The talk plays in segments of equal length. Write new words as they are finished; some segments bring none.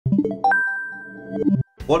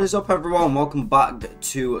What is up, everyone? Welcome back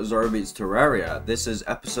to Zorobeat's Terraria. This is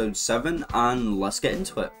episode 7 and let's get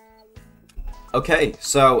into it. Okay,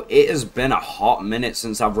 so it has been a hot minute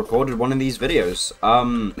since I've recorded one of these videos.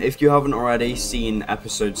 If you haven't already seen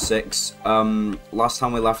episode 6, last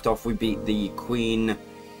time we left off we beat the Queen.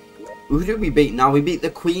 Who did we beat? Now we beat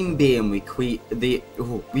the Queen Bee and we beat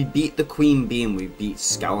the Queen Bee and we beat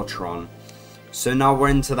Skeletron. So now we're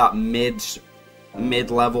into that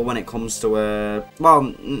mid-level when it comes to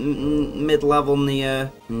mid-level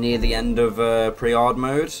near the end of pre-hard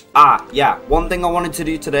mode. Yeah, one thing I wanted to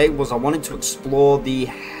do today was I wanted to explore the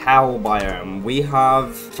Hell biome. We have,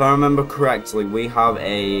 if I remember correctly, we have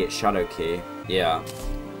a shadow key. Yeah.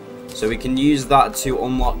 So we can use that to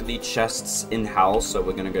unlock the chests in Hell, so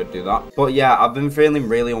we're gonna go do that. But yeah, I've been feeling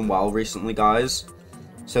really unwell recently, guys.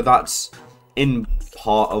 So that's in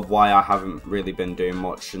part of why I haven't really been doing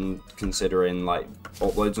much and considering like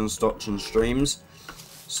uploads and such and streams.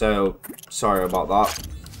 So sorry about that.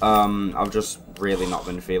 I've just really not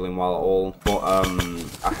been feeling well at all. But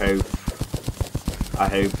I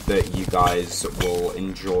hope that you guys will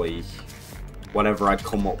enjoy whatever I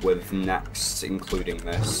come up with next, including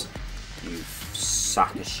this. You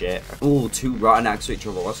sack of shit. Ooh, 2 right next to each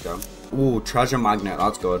other, let's go. Ooh, treasure magnet,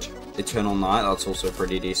 that's good. Eternal night, that's also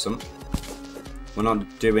pretty decent. We're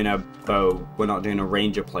not doing a bow, we're not doing a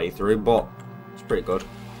ranger playthrough, but it's pretty good.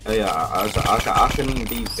 Oh yeah, I can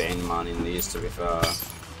be vein mining these, to be fair.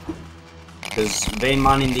 Because vein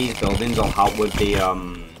mining these buildings will help with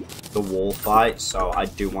the wall fight, so I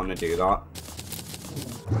do want to do that.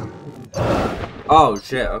 Oh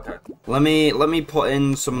shit, okay. Let me put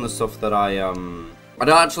in some of the stuff that I don't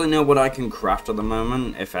actually know what I can craft at the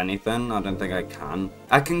moment, if anything. I don't think I can.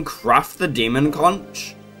 I can craft the demon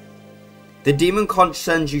conch. The demon conch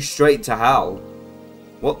sends you straight to hell.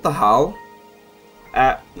 What the hell?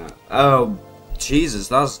 No. Oh, Jesus,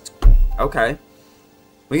 that's okay.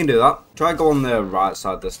 We can do that. Try go on the right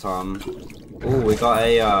side this time. Oh, we got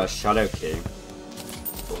a shadow key.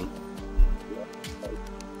 Cool.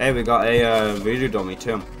 Hey, we got a voodoo dummy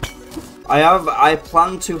too. I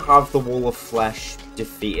plan to have the Wall of Flesh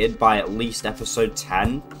defeated by at least episode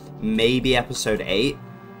 10, maybe episode 8,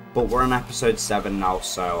 but we're on episode 7 now,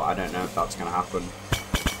 so I don't know if that's gonna happen.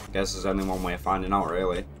 I guess there's only one way of finding out,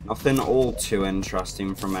 really. Nothing all too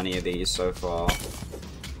interesting from any of these so far.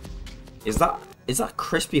 Is that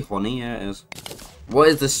crispy honey? Yeah, it is. What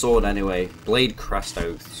is this sword anyway? Blade Crest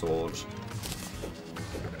Oath sword.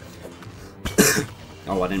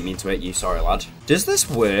 Oh, I didn't mean to hit you, sorry lad. Does this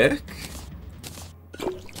work?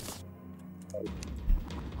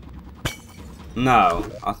 No,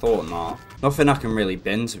 I thought not. Nothing I can really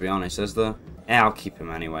bin, to be honest, is there? Yeah, I'll keep him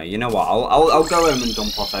anyway. You know what, I'll go home and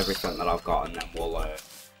dump off everything that I've got and then we'll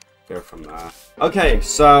go from there. Okay,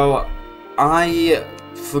 so I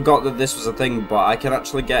forgot that this was a thing, but I can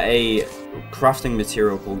actually get a crafting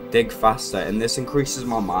material called Dig Faster, and this increases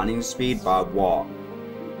my mining speed by what?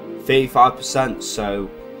 35%, so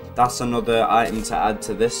that's another item to add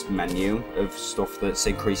to this menu of stuff that's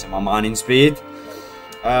increasing my mining speed.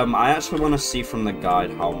 I actually want to see from the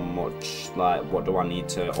guide how much, like, what do I need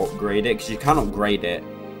to upgrade it, because you can upgrade it.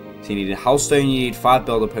 So you need a hellstone, you need 5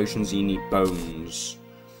 builder potions, you need bones.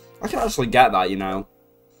 I can actually get that, you know.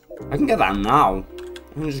 I can get that now.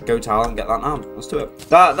 I can just go to hell and get that now. Let's do it.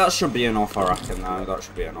 That should be enough, I reckon, though. That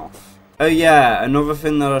should be enough. Oh yeah, another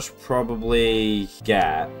thing that I should probably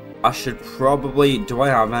get. I should probably... Do I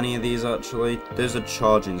have any of these, actually? Those are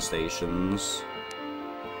charging stations.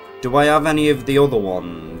 Do I have any of the other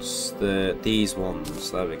ones? These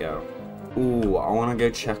ones. There we go. Ooh, I want to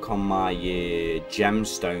go check on my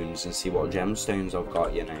gemstones and see what gemstones I've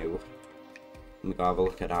got, you know. Let me go have a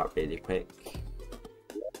look at that really quick.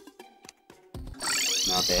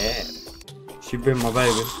 Not bad. She's been my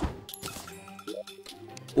baby.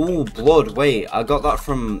 Ooh, blood. Wait, I got that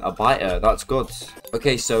from a biter. That's good.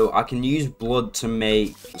 Okay, so I can use blood to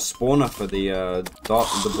make spawner for the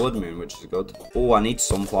blood moon, which is good. Oh, I need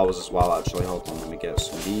sunflowers as well, actually. Hold on, let me get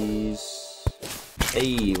some of these.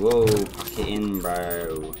 Hey, whoa, pack it in,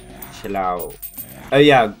 bro. Chill out. Oh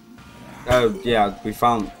yeah, we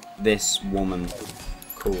found this woman.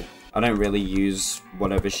 Cool. I don't really use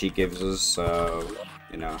whatever she gives us, so,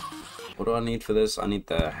 you know. What do I need for this? I need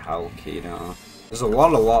the hell key now. There's a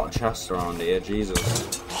lot of chests around here,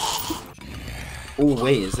 Jesus. Oh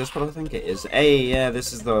wait, is this what I think it is? Hey, yeah,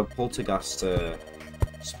 this is the poltergeist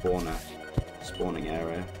spawning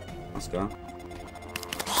area. Let's go.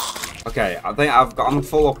 Okay, I think I'm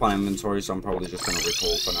full up on inventory, so I'm probably just gonna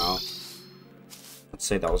recall for now. I'd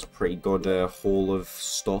say that was a pretty good haul of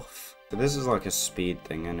stuff. But this is like a speed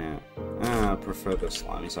thing, isn't it? I prefer the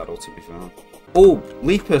slimy saddle, to be fair. Oh,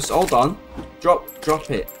 Lepus, hold on. Drop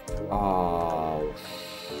it. Oh.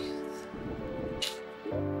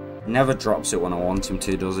 Never drops it when I want him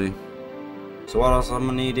to, does he? So what else am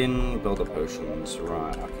I needing? Builder potions.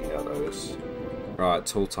 Right, I can get those. Right,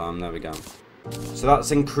 tool time, there we go. So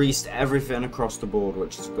that's increased everything across the board,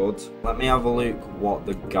 which is good. Let me have a look what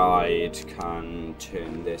the guide can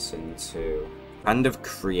turn this into. End of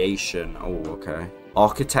creation. Oh, okay.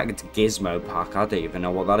 Architect Gizmo pack. I don't even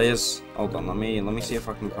know what that is. Hold on, let me see if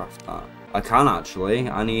I can craft that. I can actually.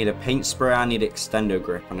 I need a paint spray, I need extendo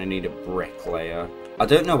grip, and I need a bricklayer. I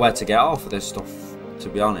don't know where to get off of this stuff, to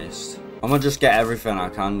be honest. I'm gonna just get everything I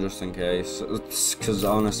can just in case. Because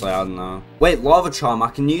honestly, I don't know. Wait, lava charm. I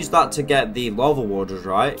can use that to get the lava waters,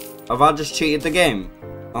 right? Have I just cheated the game?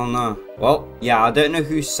 Oh no. Well, yeah, I don't know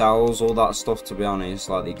who sells all that stuff, to be honest.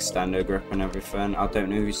 Like the extendo grip and everything. I don't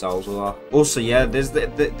know who sells all that. Also, yeah, there's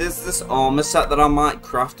this armor set that I might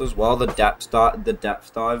craft as well. The depth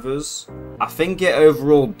divers. I think it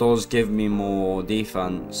overall does give me more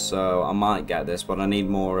defense. So I might get this, but I need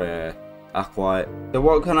more Aquite. So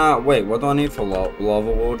what can I... Wait, what do I need for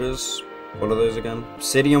lava waters? What are those again?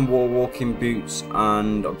 Obsidian wall walking boots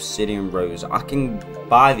and obsidian rose. I can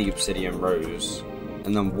buy the obsidian rose.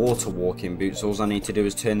 And then water walking boots. All I need to do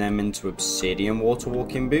is turn them into obsidian water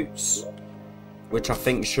walking boots. Which I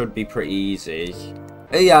think should be pretty easy.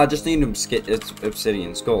 Oh yeah, I just need an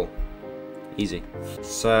obsidian skull. Easy.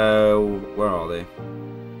 So, where are they?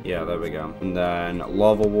 Yeah, there we go. And then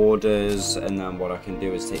lava waters, and then what I can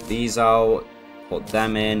do is take these out, put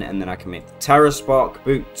them in, and then I can make the Terra Spark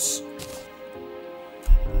boots.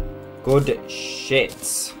 Good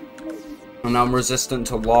shit. And I'm resistant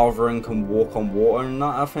to lava and can walk on water and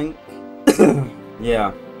that, I think.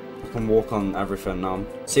 Yeah, I can walk on everything now.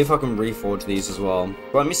 See if I can reforge these as well.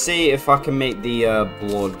 Let me see if I can make the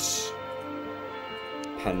blood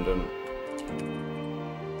pendant.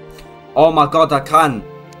 Oh my god, I can!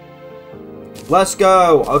 Let's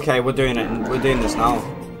go! Okay, we're doing it. We're doing this now.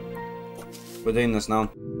 We're doing this now.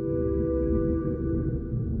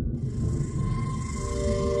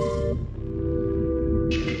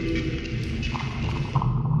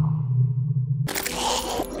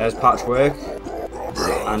 There's Patchwork.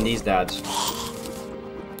 And he's dead.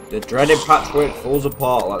 The dreaded Patchwork falls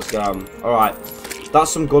apart. Let's go. Alright. That's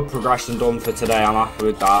some good progression done for today. I'm happy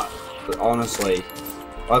with that. But honestly.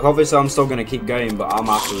 Like, obviously, I'm still going to keep going, but I'm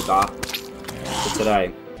happy with that. For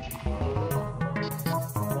today.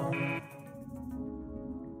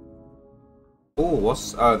 Oh,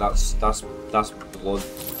 what's... Oh, that's blood.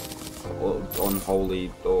 Unholy...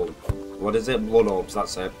 Or, what is it? Blood orbs,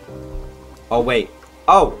 that's it. Oh, wait.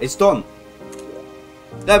 Oh, it's done.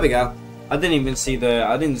 There we go. I didn't even see the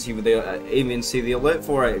alert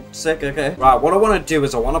for it. Sick. Okay. Right. What I want to do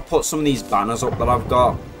is I want to put some of these banners up that I've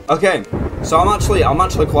got. Okay. So I'm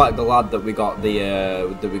actually quite glad that we got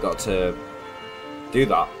to do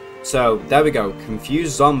that. So there we go.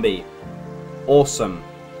 Confused zombie. Awesome.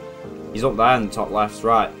 He's up there in the top left.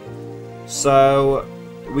 Right. So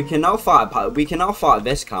we can now fight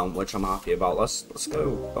Viscount, which I'm happy about. Let's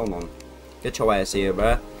go. Hold on. Get your ass here,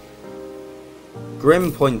 bro.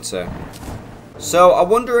 Grim Pointer. So, I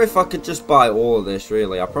wonder if I could just buy all of this,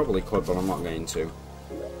 really. I probably could, but I'm not going to.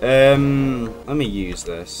 Let me use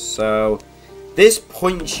this. So, this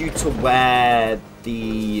points you to where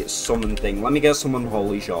the summon thing... Let me get some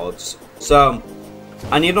unholy shards. So,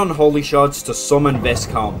 I need unholy shards to summon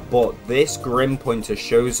Viscount, but this Grim Pointer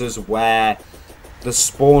shows us where the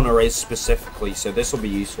spawner is specifically, so this will be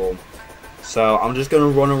useful. So I'm just going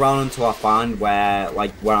to run around until I find where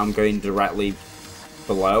I'm going directly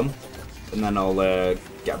below, and then I'll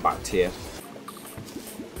get back to you.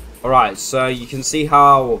 Alright, so you can see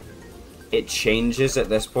how it changes at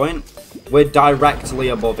this point. We're directly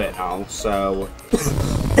above it now, so...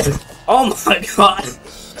 Oh my god!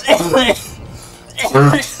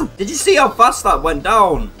 Did you see how fast that went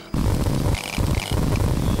down?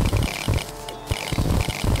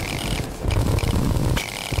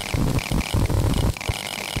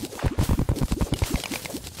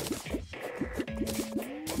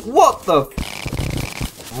 What the...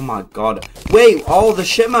 Oh my god. Wait, oh, the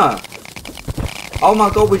shimmer. Oh my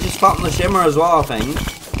god, we just found the shimmer as well, I think.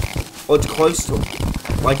 Or it's close to...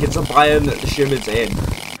 Like, it's a biome that the shimmer's in.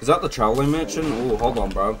 Is that the traveling merchant? Oh, hold on,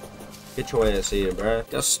 bro. Get your ass here, bro.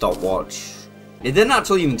 Get a stopwatch. It didn't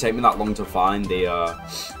actually even take me that long to find the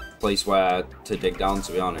place where to dig down,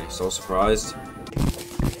 to be honest. So surprised.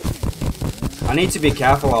 I need to be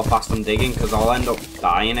careful how fast I'm digging, because I'll end up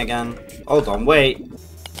dying again. Hold on, wait.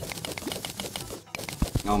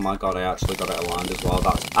 Oh my god, I actually got it aligned as well.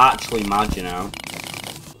 That's actually mad, you know.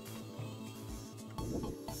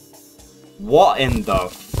 What in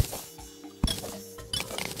the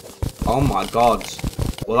oh my god.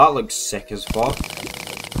 Well, that looks sick as fuck.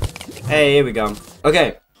 Hey, here we go.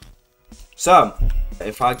 Okay. So,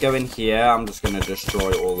 if I go in here, I'm just going to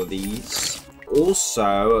destroy all of these.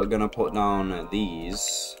 Also, I'm going to put down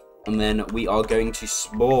these. And then we are going to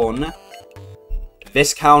spawn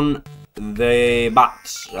Viscount the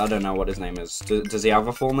Bat. I don't know what his name is. Does he have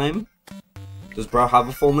a full name? Does bro have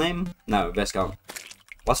a full name? No, Viscount.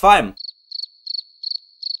 Let's fight him.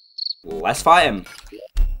 Let's fight him.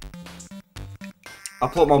 I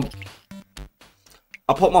put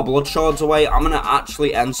my blood shards away. I'm gonna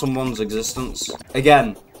actually end someone's existence.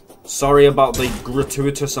 Again, sorry about the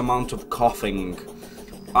gratuitous amount of coughing.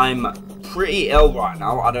 I'm pretty ill right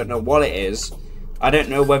now. I don't know what it is. I don't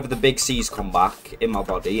know whether the big C's come back in my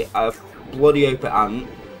body. I bloody hope it hasn't,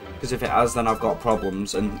 because if it has, then I've got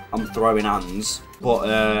problems and I'm throwing hands. But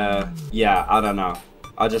yeah, I don't know.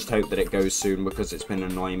 I just hope that it goes soon, because it's been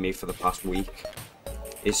annoying me for the past week.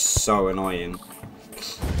 It's so annoying.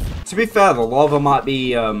 To be fair, the lava might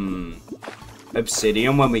be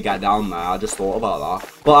obsidian when we get down there. I just thought about that.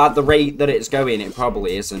 But at the rate that it's going, it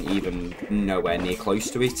probably isn't even nowhere near close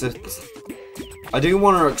to it. I do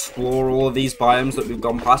want to explore all of these biomes that we've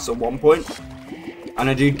gone past at one point. And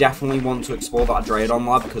I do definitely want to explore that Draydon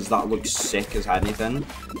lab, because that looks sick as anything.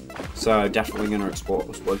 So definitely going to explore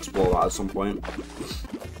that at some point.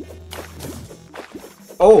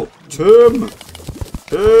 Oh, Tim!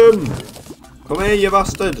 Tim! Come here, you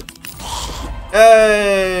bastard!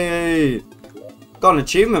 Hey! Got an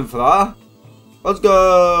achievement for that. Let's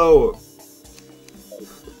go!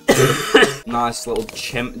 Nice little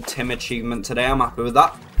Tim achievement today. I'm happy with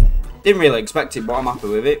that. Didn't really expect it, but I'm happy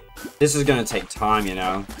with it. This is going to take time, you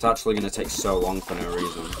know. It's actually going to take so long for no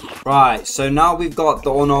reason. Right, so now we've got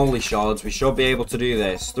the unholy shards. We should be able to do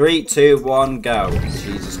this. 3, 2, 1, go.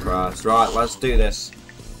 Jesus Christ. Right, let's do this.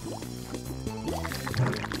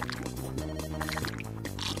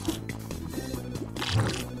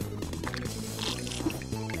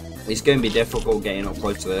 It's going to be difficult getting up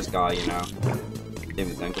close to this guy, you know. Didn't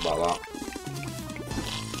even think about that.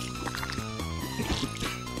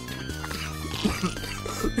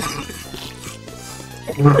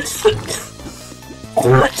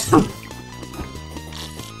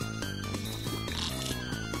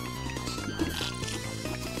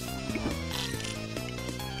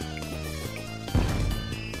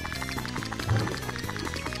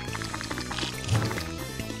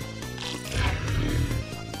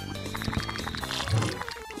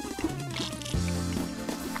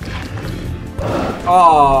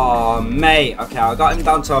 Oh, mate. Okay, I got him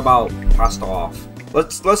down to about past half.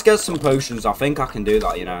 Let's get some potions. I think I can do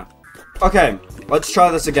that, you know. Okay, let's try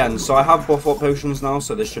this again. So I have buff up potions now,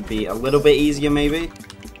 so this should be a little bit easier, maybe.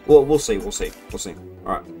 Well, we'll see. We'll see. We'll see.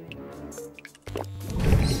 All right.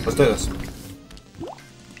 Let's do this.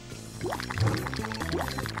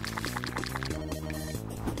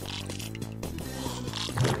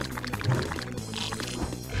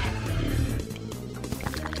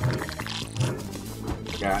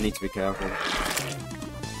 Yeah, I need to be careful.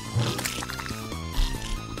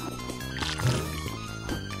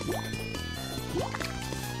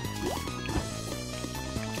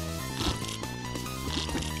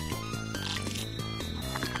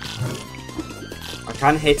 I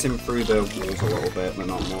can hit him through the walls a little bit, but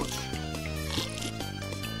not much.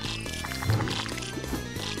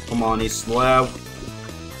 Come on, he's slow.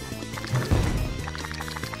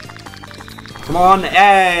 Come on,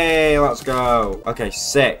 hey, let's go. Okay,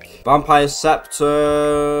 sick. Vampire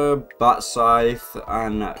Scepter, Bat Scythe,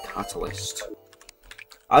 and Catalyst.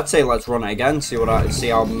 I'd say let's run it again, see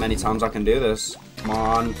how many times I can do this. Come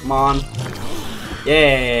on, come on.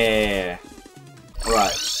 Yeah.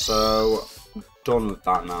 Alright, so done with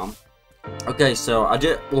that now. Okay, so I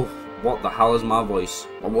did. Oh, what the hell is my voice?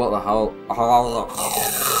 What the hell?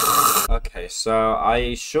 Okay, so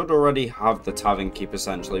I should already have the Tavern Keep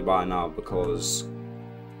essentially by now, because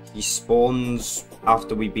he spawns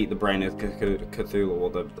after we beat the Brain of Cthulhu, or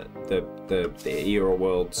the Era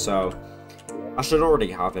World, so I should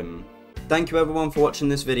already have him. Thank you everyone for watching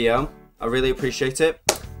this video. I really appreciate it.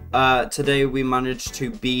 Today we managed to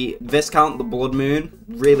beat Viscount the Blood Moon.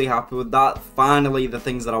 Really happy with that. Finally, the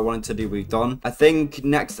things that I wanted to do, we've done. I think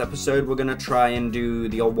next episode we're going to try and do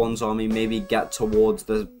the Old Ones Army, maybe get towards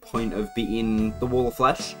the point of beating the Wall of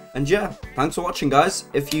Flesh. And yeah, thanks for watching, guys.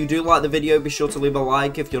 If you do like the video, be sure to leave a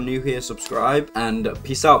like. If you're new here, subscribe. And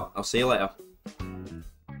peace out. I'll see you later.